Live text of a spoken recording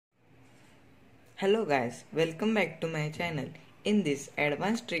Hello guys, welcome back to my channel. In this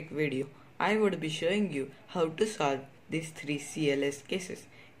advanced trick video, I would be showing you how to solve these three CLS cases.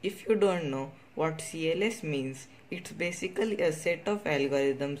 If you don't know what CLS means, it's basically a set of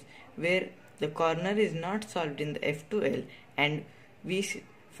algorithms where the corner is not solved in the F2L and we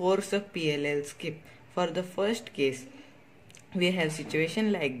force a PLL skip. For the first case, we have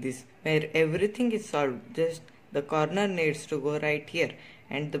situation like this where everything is solved, just the corner needs to go right here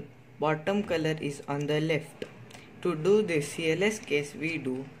and the bottom color is on the left. To do this CLS case, we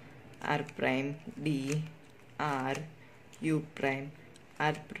do r prime d r u prime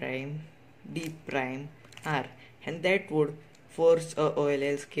r prime d prime r, and that would force a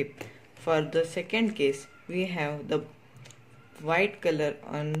OLL skip. For the second case, we have the white color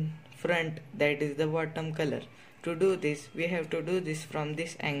on front, that is the bottom color. To do this, we have to do this from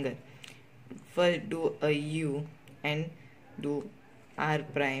this angle. First do a u and do r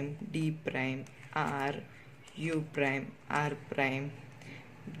prime d prime r u prime r prime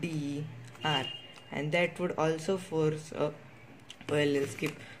d r, and that would also force a OLL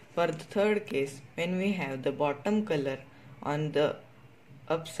skip. For the third case, when we have the bottom color on the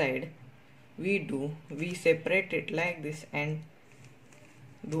upside, we separate it like this and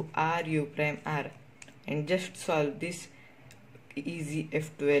do r u prime r and just solve this easy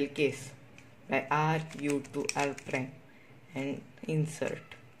F2L case by r u to r prime and insert.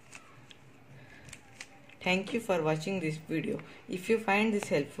 Thank you for watching this video. If you find this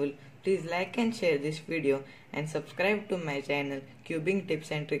helpful, please like and share this video and subscribe to my channel Cubing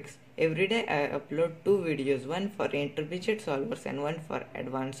Tips and Tricks. Every day I upload 2 videos, one for intermediate solvers and one for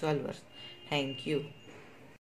advanced solvers. Thank you.